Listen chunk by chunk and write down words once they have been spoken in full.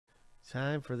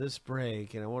Time for this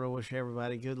break, and I want to wish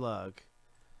everybody good luck.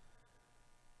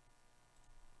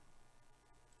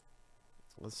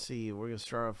 Let's see. We're going to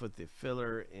start off with the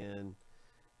filler, and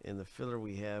in the filler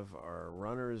we have our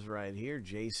runners right here.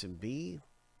 Jason B.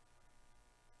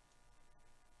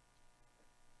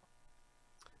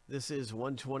 This is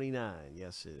 129.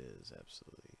 Yes, it is.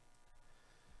 Absolutely.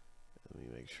 Let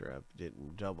me make sure I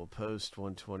didn't double post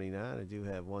 129. I do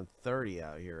have 130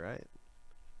 out here, right?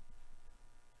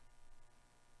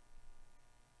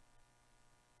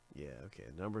 Yeah, okay.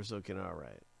 Numbers looking all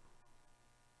right.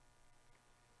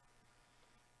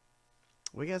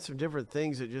 We got some different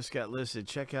things that just got listed.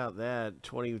 Check out that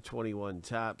 2021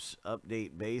 Topps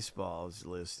Update Baseball is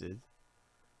listed.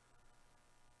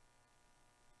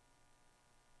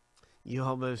 You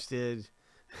almost did.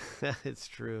 It's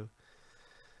true.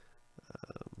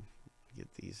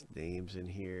 Get these names in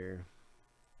here.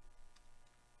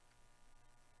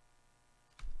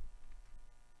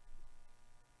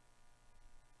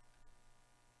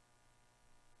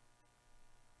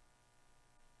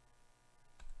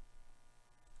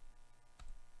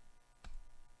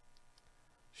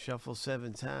 Shuffle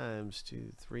 7 times.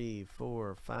 2, 3,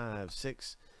 4, 5,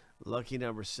 6. Lucky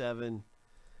number 7.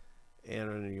 And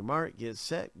on your mark, get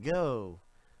set, go.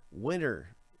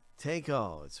 Winner, take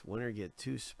all. It's winner get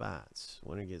 2 spots.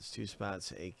 Winner gets 2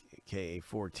 spots, aka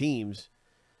 4 teams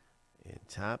in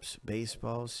Topps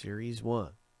Baseball Series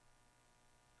 1.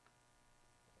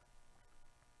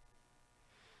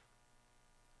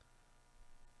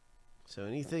 So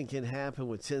anything can happen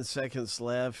with 10 seconds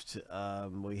left.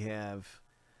 We have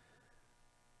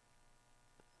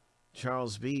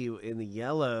Charles B in the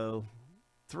yellow.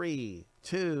 3,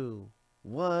 2,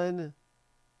 1.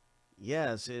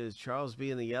 Yes, it is Charles B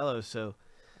in the yellow. So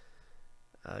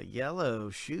yellow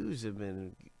shoes have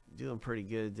been doing pretty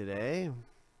good today.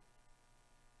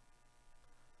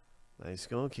 Nice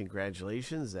going.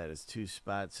 Congratulations. That is 2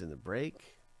 spots in the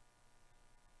break.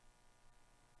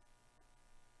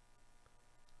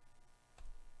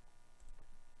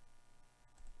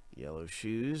 Yellow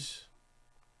shoes.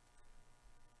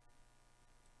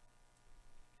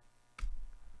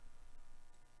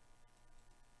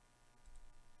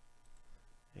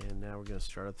 And now we're going to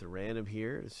start up the random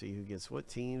here to see who gets what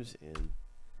teams in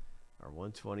our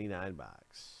 129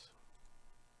 box.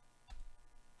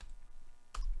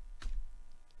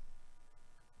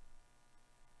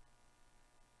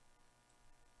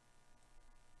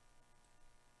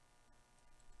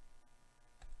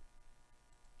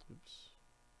 Oops.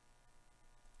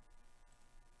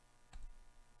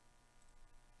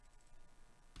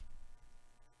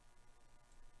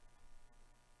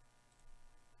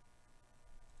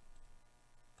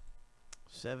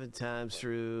 Seven times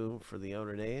through for the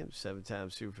owner names, 7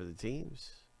 times through for the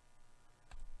teams.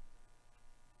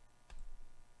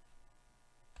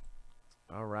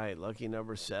 All right, lucky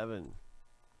number 7.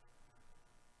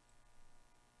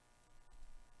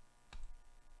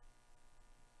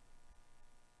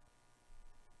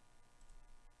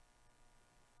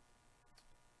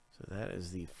 So that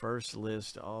is the first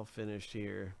list all finished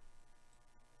here.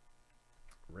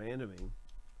 Randoming.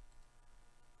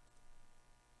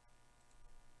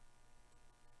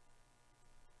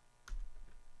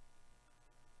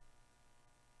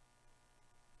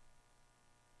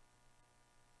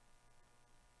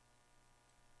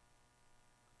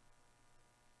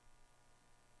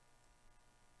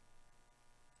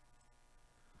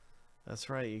 That's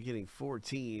right. You're getting 4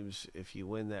 teams if you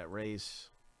win that race.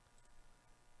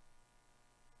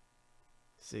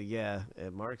 So yeah,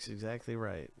 Mark's exactly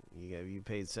right. You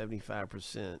paid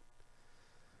 75%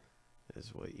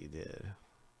 is what you did.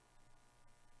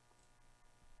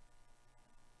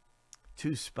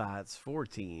 2 spots, 4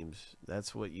 teams.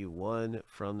 That's what you won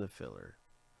from the filler.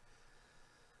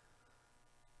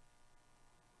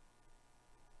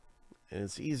 And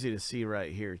it's easy to see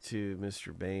right here too.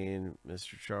 Mr. Bain,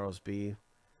 Mr. Charles B.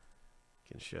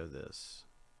 can show this.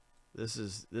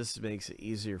 This makes it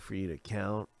easier for you to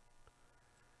count.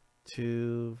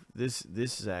 This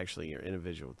is actually your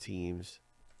individual teams,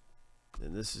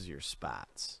 and this is your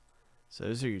spots. So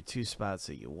those are your 2 spots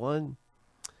that you won.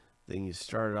 Then you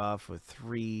started off with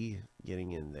 3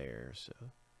 getting in there. So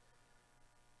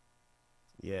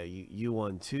yeah, you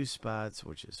won 2 spots,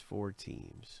 which is 4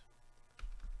 teams.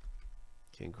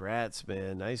 Congrats,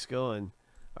 man. Nice going.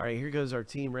 All right, here goes our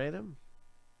team random.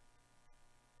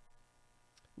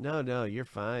 No, you're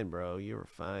fine, bro. You were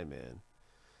fine, man.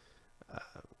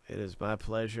 It is my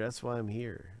pleasure. That's why I'm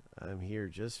here. I'm here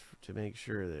just to make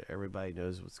sure that everybody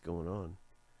knows what's going on.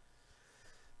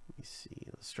 Let me see.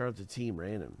 Let's start the team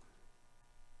random.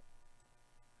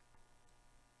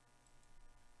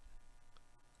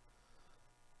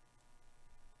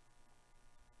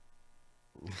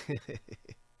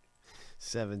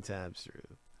 7 times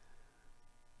through.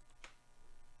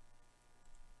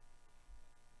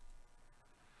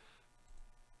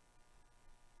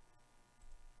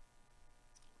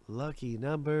 Lucky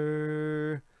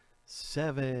number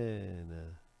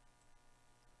 7.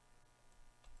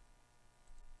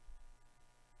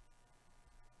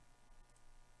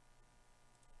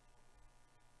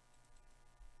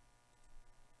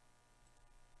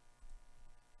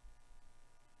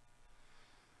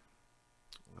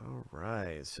 All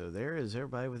right, so there is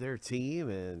everybody with their team,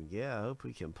 and yeah, I hope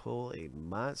we can pull a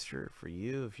monster for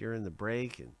you if you're in the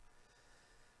break. And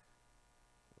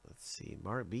let's see,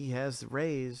 Mark B has the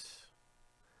Rays.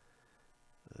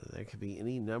 There could be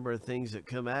any number of things that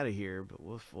come out of here, but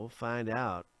we'll find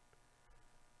out.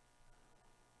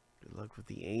 Good luck with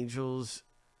the Angels.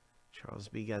 Charles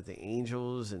B got the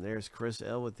Angels, and there's Chris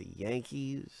L with the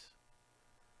Yankees.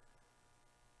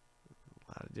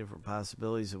 A lot of different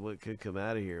possibilities of what could come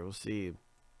out of here. We'll see.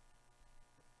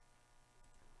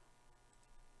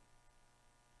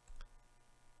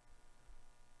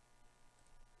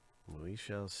 We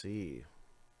shall see.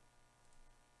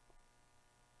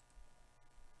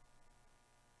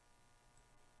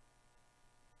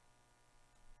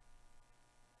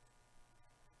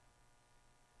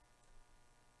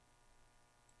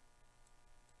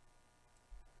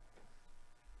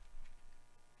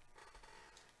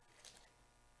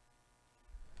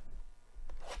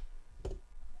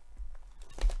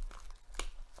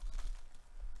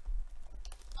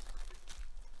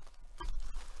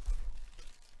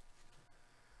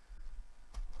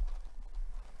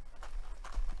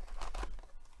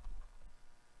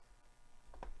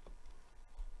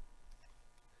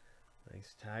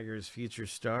 Nice Tigers future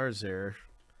stars there.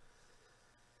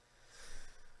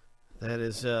 That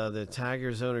is the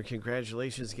Tigers owner.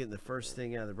 Congratulations, getting the first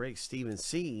thing out of the break. Stephen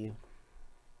C.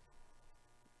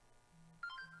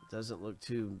 Doesn't look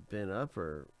too bent up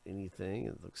or anything.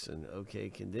 It looks in okay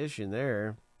condition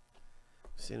there.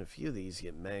 I've seen a few of these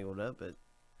get mangled up, but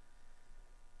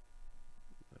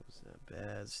that was not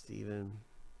bad, Stephen.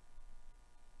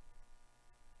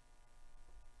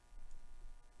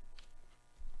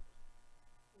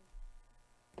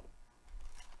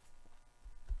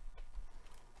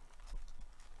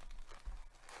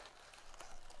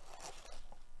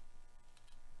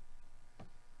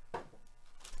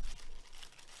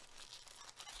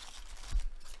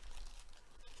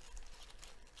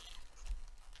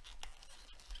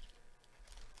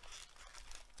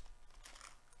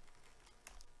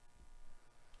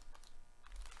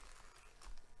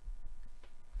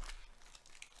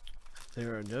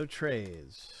 There are no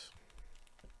trades.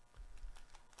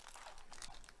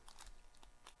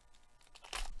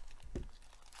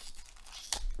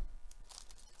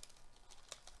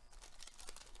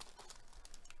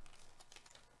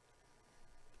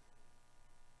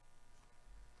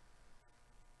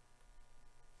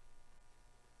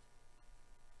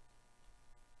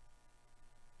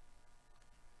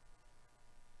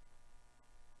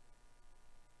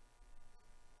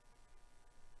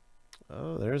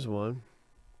 Oh, there's one.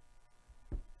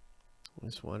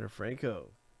 Nice Wander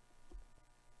Franco.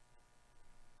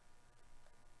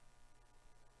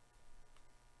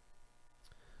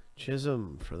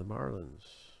 Chisholm for the Marlins.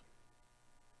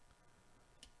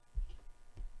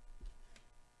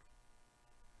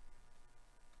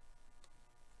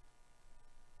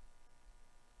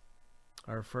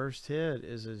 Our first hit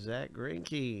is a Zach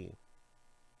Greinke.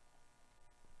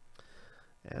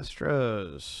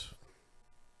 Astros.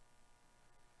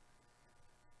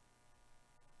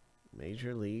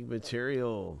 Major League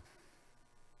material.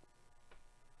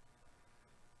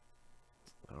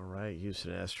 All right,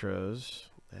 Houston Astros.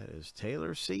 That is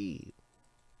Taylor C.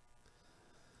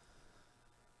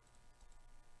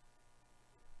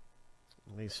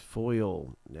 Nice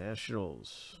foil.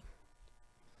 Nationals.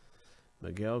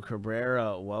 Miguel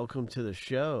Cabrera, welcome to the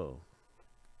show.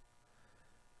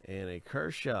 And a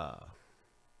Kershaw.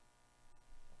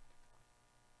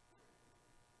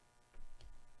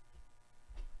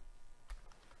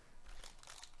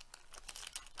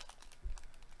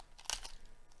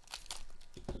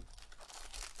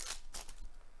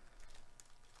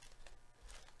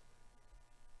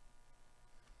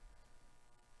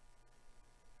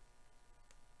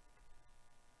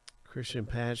 Christian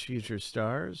Patch, Future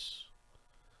Stars.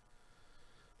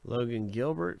 Logan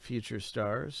Gilbert, Future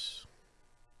Stars.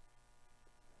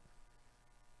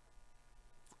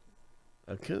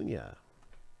 Acuna.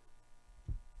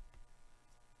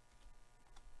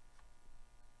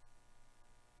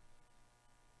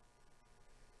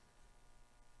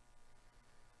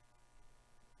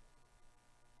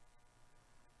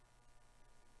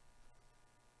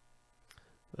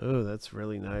 Oh, that's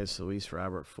really nice. Luis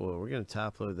Robert foil. We're going to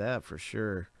top load that for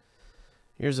sure.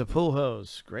 Here's a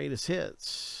Pujols greatest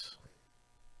hits.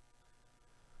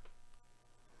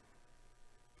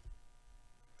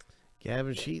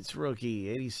 Gavin Sheets rookie,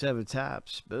 87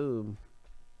 tops. Boom.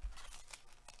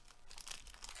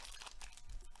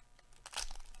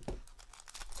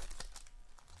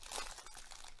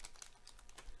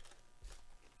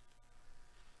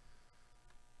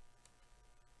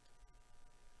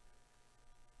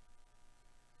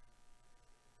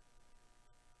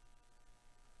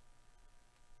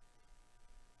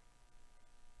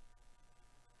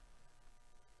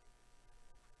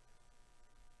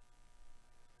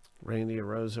 Randy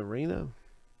Rosarina.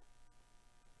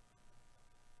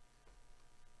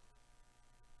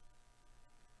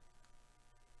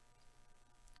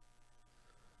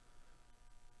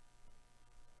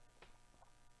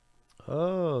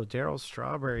 Oh, Darryl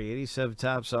Strawberry, 87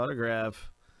 tops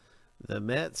autograph. The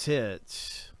Mets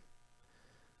hit.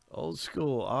 Old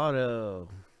school auto.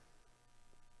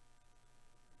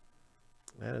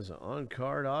 That is an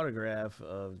on-card autograph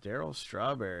of Darryl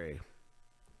Strawberry.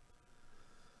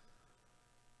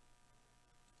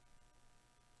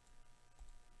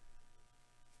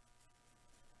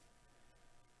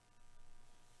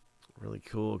 Really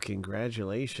cool.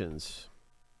 Congratulations.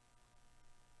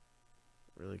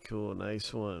 Really cool.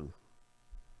 Nice one.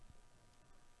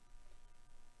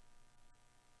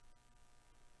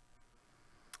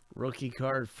 Rookie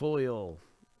card foil.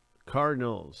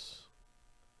 Cardinals.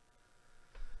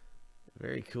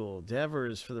 Very cool.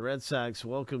 Devers for the Red Sox.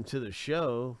 Welcome to the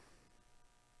show.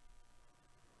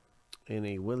 And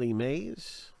a Willie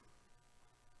Mays.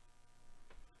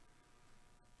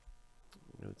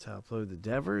 I'm going to top load the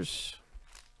Devers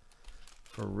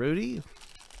for Rudy.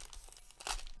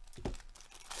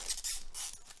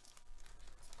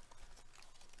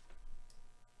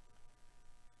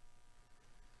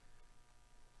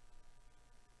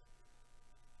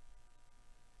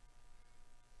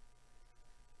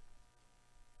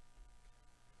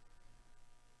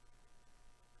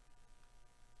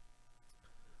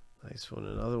 Nice one.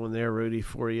 Another one there, Rudy,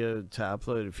 for you. Top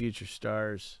loaded Future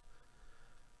Stars.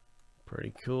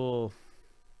 Pretty cool.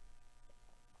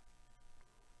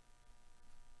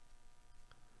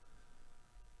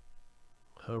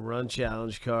 Home Run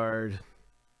Challenge card.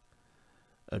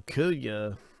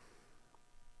 Acuna.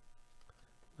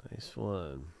 Nice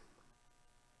one.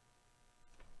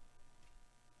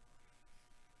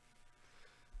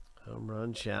 Home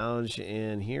Run Challenge.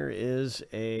 And here is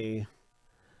a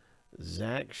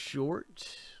Zach Short,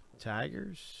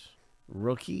 Tigers,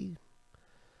 rookie,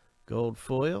 gold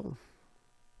foil.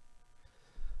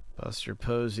 Buster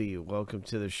Posey, welcome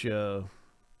to the show.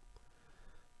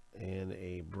 And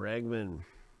a Bregman,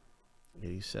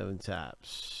 87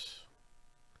 tops.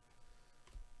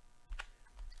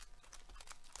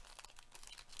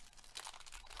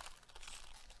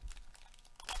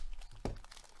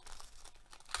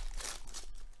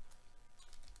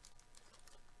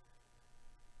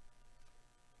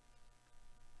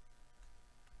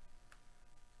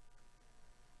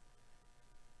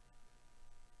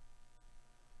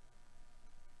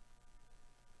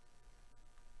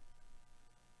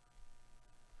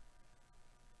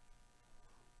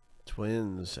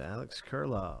 Twins, Alex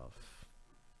Kurloff.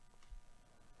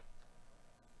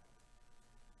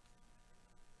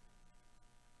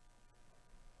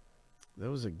 There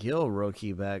was a Gill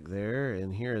rookie back there.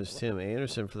 And here is Tim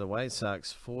Anderson for the White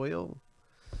Sox foil.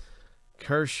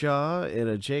 Kershaw and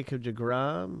a Jacob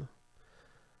deGrom.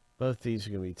 Both these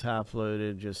are going to be top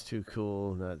loaded. Just too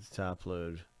cool not to top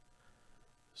load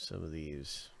some of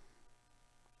these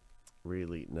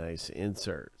really nice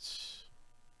inserts.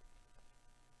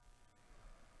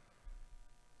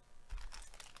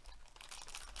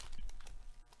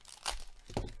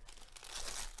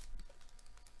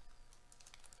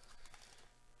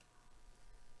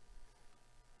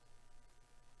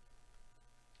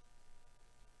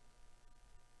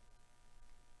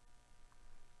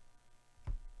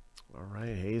 All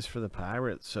right, Hayes for the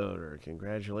Pirates owner.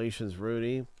 Congratulations,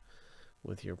 Rudy,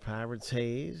 with your Pirates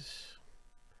Hayes.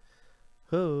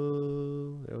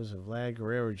 Oh, there was a Vlad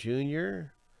Guerrero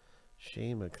Jr.,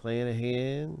 Shane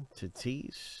McClanahan,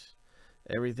 Tatis.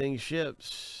 Everything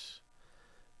ships.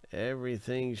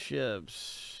 Everything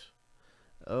ships.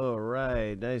 All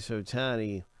right, nice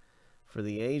Ohtani for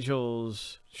the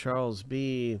Angels. Charles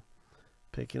B.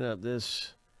 picking up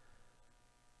this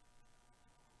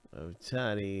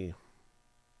Ohtani.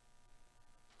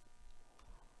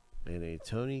 And a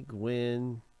Tony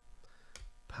Gwynn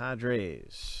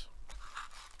Padres.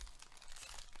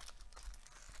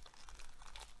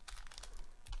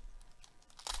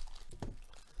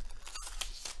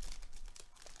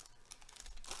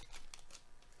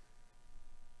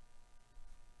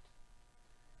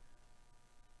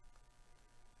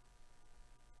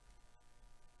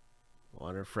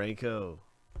 Wander Franco.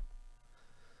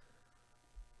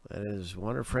 That is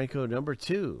Wander Franco number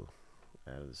 2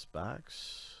 out of this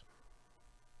box.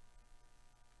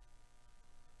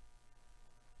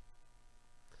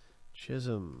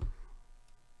 Chisholm.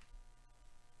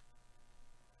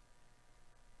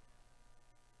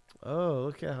 Oh,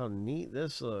 look at how neat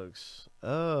this looks.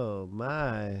 Oh,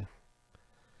 my.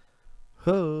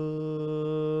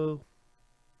 Ho.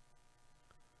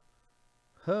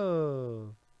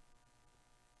 Ho.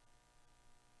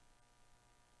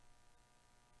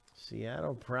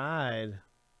 Seattle Pride.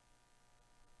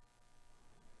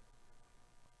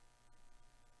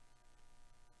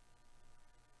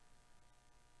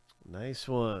 Nice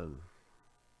one.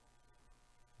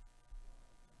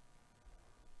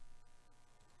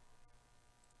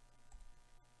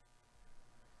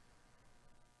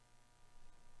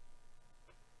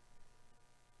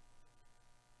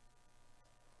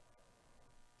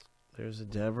 There's a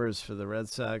Devers for the Red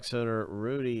Sox owner,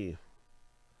 Rudy.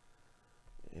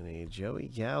 And a Joey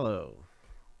Gallo.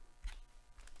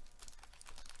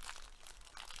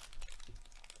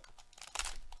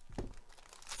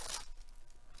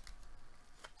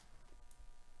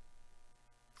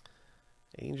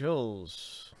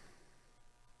 Angels.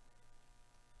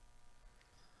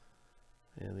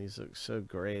 And these look so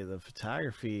great. The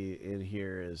photography in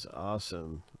here is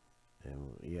awesome.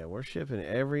 And yeah, we're shipping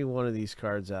every one of these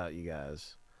cards out, you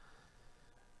guys.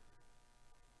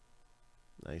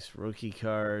 Nice rookie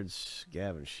cards.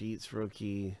 Gavin Sheets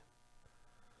rookie.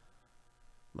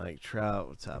 Mike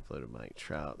Trout. Top load of Mike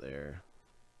Trout there.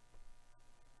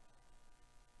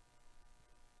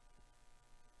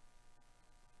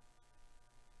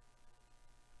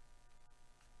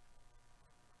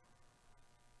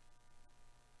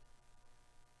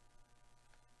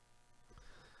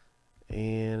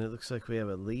 And it looks like we have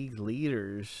a League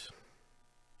Leaders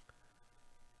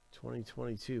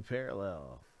 2022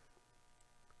 parallel.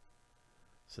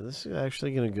 So this is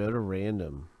actually going to go to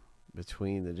random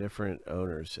between the different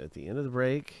owners. At the end of the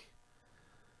break,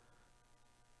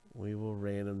 we will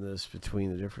random this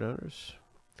between the different owners.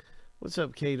 What's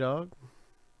up, K-Dog?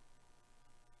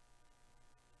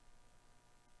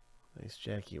 Nice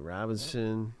Jackie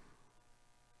Robinson.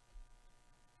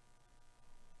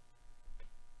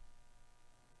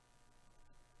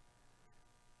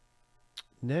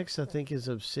 Next, I think, is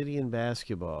Obsidian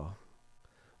Basketball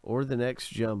or the next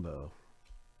Jumbo.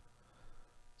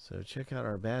 So check out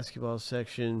our basketball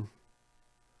section.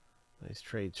 Nice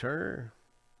Trey Turner.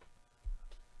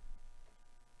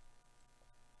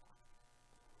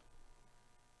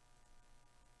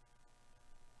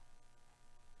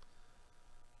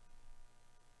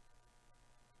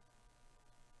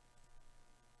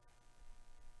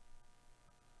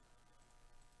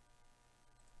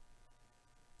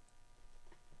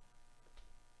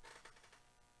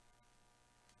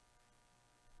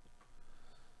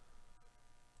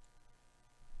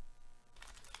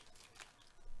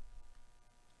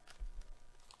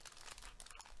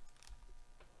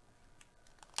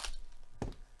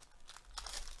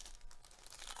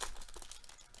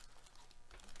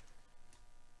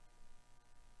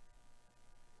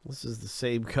 This is the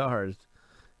same card.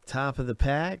 Top of the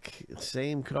pack,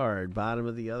 same card. Bottom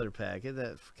of the other pack. Isn't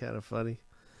that kind of funny?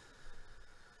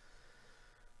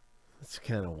 That's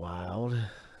kind of wild.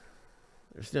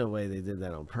 There's no way they did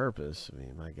that on purpose. I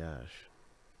mean, my gosh.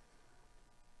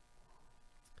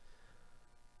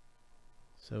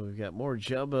 So we've got more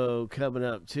Jumbo coming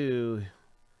up, too.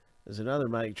 There's another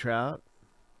Mike Trout.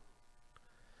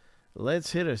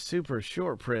 Let's hit a super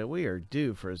short print. We are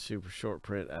due for a super short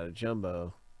print out of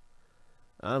Jumbo.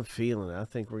 I'm feeling it. I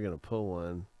think we're going to pull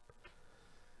one.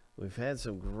 We've had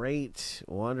some great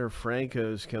Wander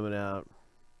Francos coming out.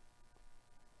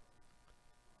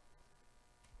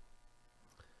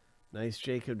 Nice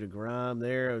Jacob deGrom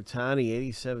there. Ohtani,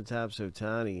 87 Topps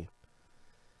Ohtani.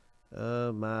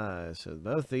 Oh, my. So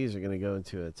both these are going to go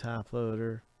into a top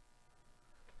loader.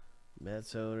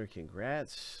 Mets owner,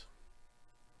 congrats.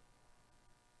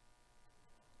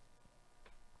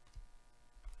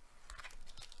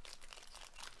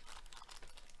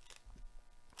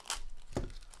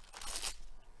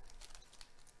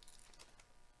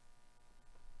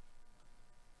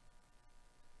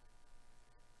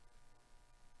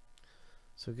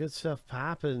 So good stuff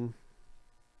popping.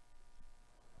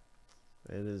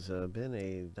 It has been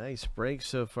a nice break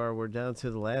so far. We're down to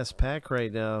the last pack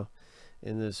right now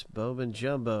in this Bowman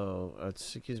Jumbo.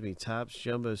 Excuse me, Topps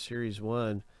Jumbo Series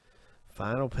 1.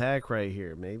 Final pack right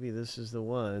here. Maybe this is the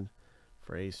one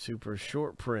for a super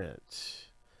short print.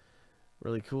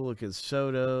 Really cool looking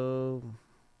Soto.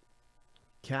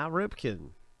 Cal Ripken.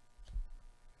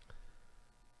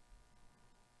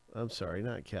 I'm sorry,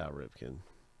 not Cal Ripken.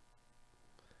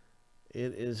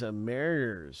 It is a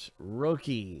Mariners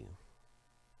rookie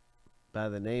by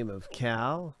the name of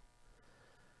Cal.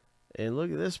 And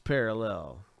look at this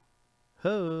parallel.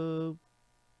 Hope.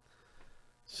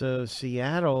 So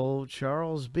Seattle,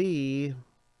 Charles B.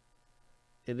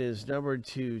 It is numbered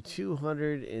to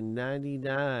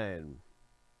 299.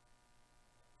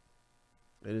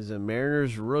 It is a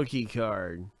Mariners rookie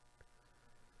card.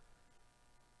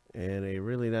 And a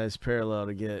really nice parallel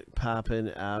to get popping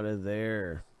out of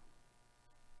there.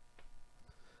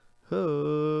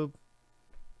 Hoop.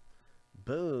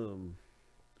 Boom.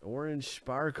 Orange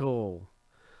sparkle.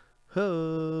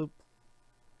 Hoop.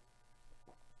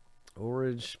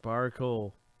 Orange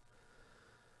sparkle.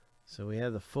 So we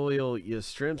have the foil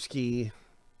Yastrzemski,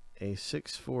 a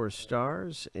 6-4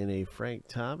 stars, and a Frank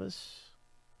Thomas.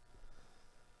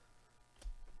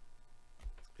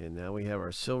 And now we have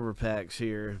our silver packs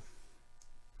here.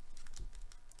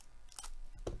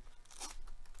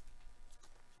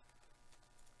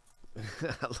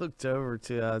 I looked over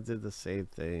too. I did the same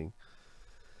thing.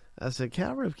 I said,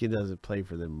 Cal Ripken doesn't play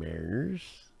for the Mariners.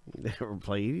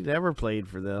 He never played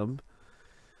for them.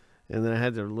 And then I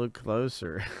had to look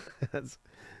closer.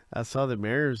 I saw the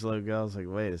Mariners logo. I was like,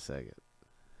 wait a second.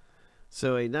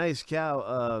 So a nice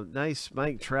nice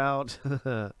Mike Trout.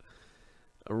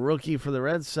 A rookie for the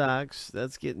Red Sox.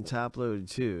 That's getting top loaded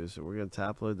too. So we're going to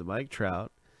top load the Mike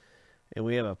Trout. And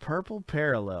we have a purple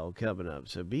parallel coming up.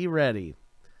 So be ready.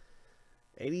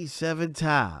 87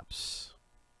 tops.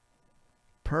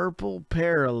 Purple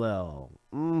parallel.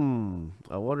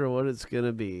 I wonder what it's going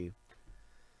to be.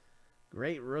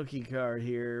 Great rookie card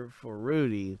here for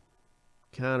Rudy.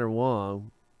 Connor Wong.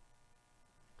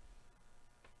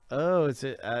 Oh,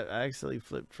 I actually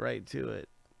flipped right to it.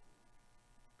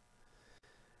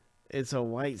 It's a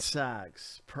White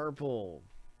Sox. Purple.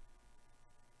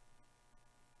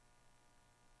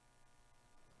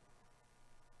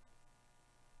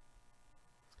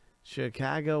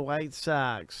 Chicago White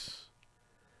Sox.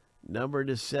 Number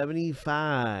to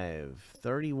 75.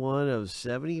 31 of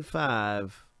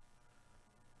 75.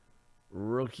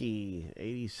 Rookie.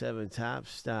 87 top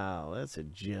style. That's a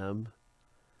gem.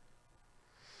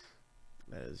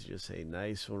 That is just a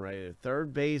nice one right there.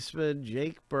 Third baseman,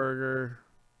 Jake Berger.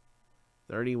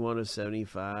 31 of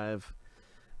 75.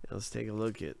 Let's take a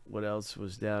look at what else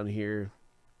was down here.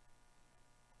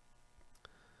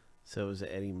 So it was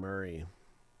Eddie Murray.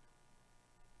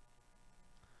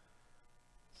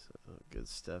 So good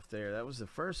stuff there. That was the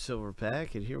first silver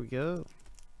pack, and here we go.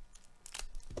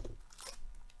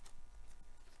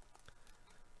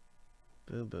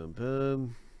 Boom, boom,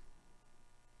 boom.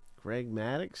 Greg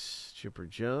Maddux, Chipper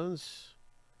Jones,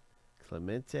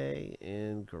 Clemente,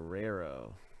 and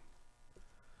Guerrero.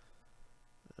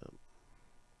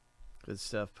 Good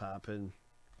stuff popping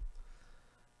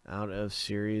out of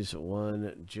Series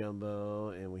 1 Jumbo.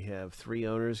 And we have 3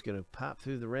 owners. Going to pop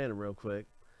through the random real quick.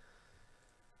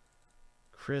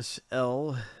 Chris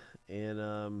L.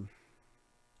 And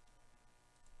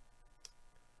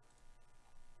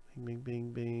bing, bing,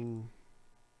 bing, bing.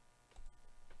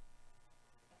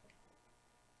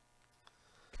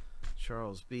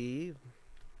 Charles B.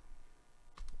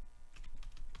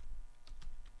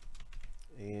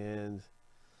 And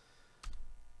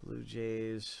Blue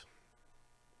Jays,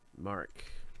 Mark.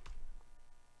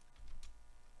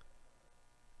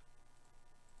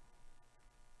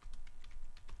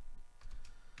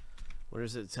 What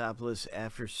is it? Top list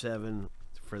after 7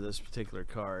 for this particular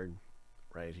card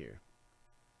right here.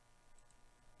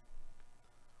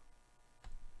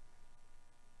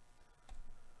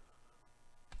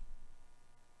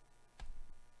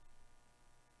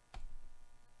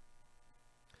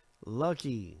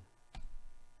 Lucky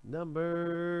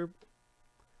number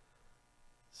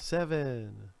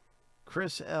 7,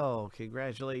 Chris L.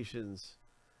 Congratulations.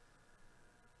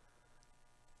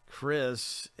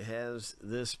 Chris has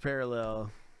this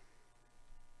parallel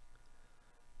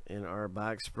in our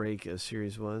box break of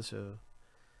Series 1. So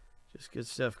just good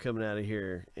stuff coming out of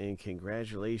here. And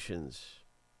congratulations.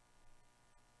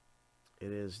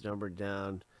 It is numbered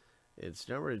down. It's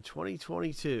numbered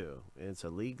 2022. And it's a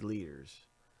league leaders.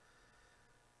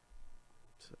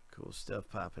 So cool stuff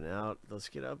popping out. Let's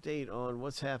get an update on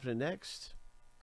what's happening next.